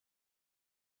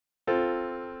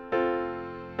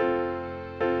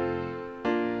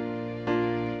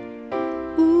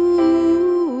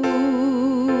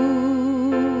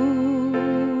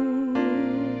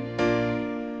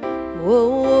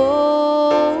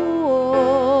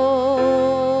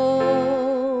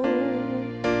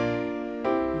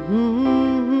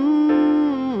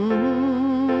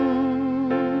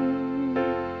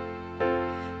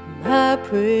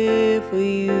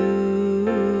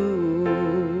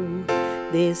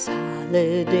this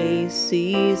holiday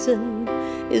season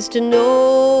is to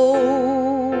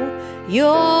know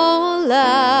your light,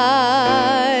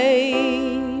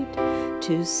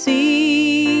 to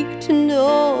seek to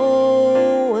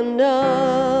know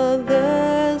another's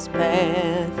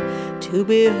path, to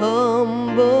be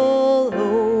humble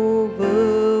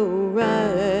over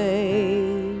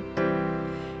right.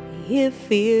 If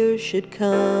fear should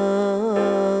come,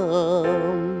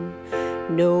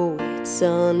 know it's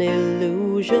an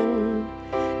illusion.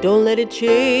 Don't let it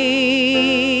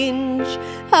change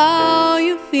how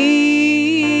you feel.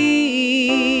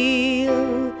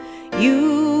 You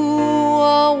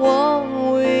are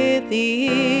one with the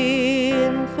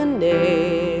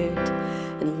infinite,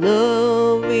 and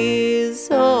love is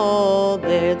all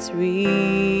that's real.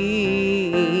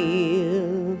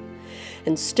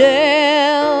 And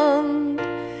stand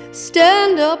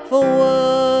up for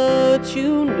what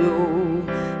you know,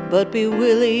 but be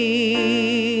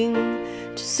willing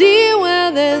to see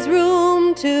where there's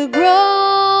room to grow.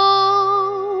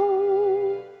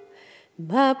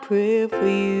 My prayer for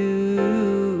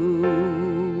you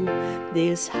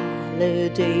this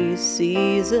holiday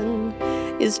season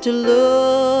is to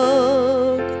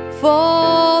look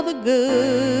for the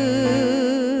good,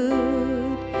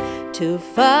 to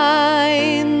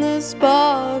find the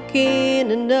spark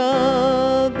in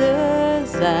another's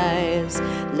eyes.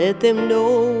 Let them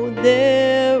know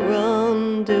they're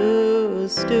understood.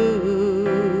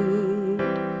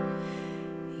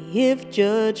 If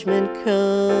judgment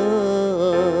comes,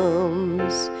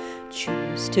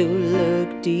 choose to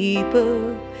look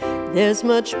deeper. There's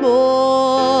much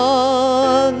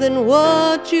more than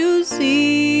what you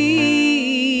see.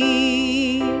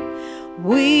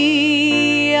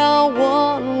 We are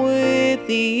one with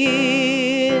the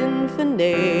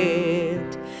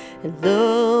infinite, and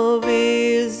love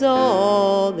is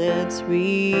all that's real.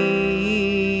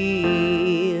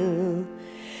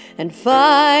 And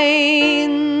find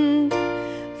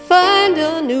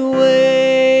a new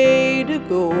way to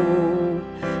go,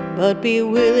 but be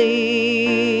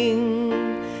willing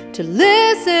to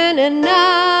listen and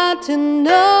not to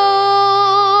know.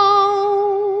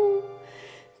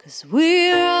 'Cause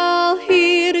we're all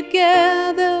here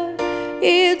together,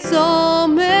 it's all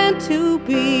meant to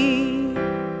be.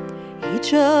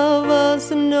 Each of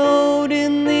us a note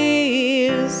in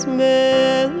this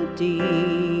melody.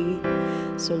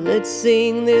 So let's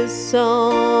sing this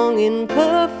song in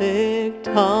perfect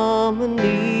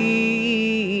harmony.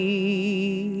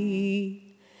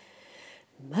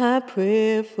 My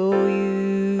prayer for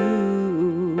you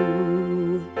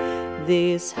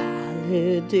this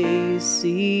holiday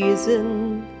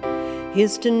season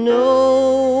is to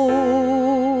know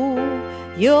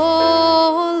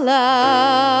your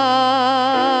life,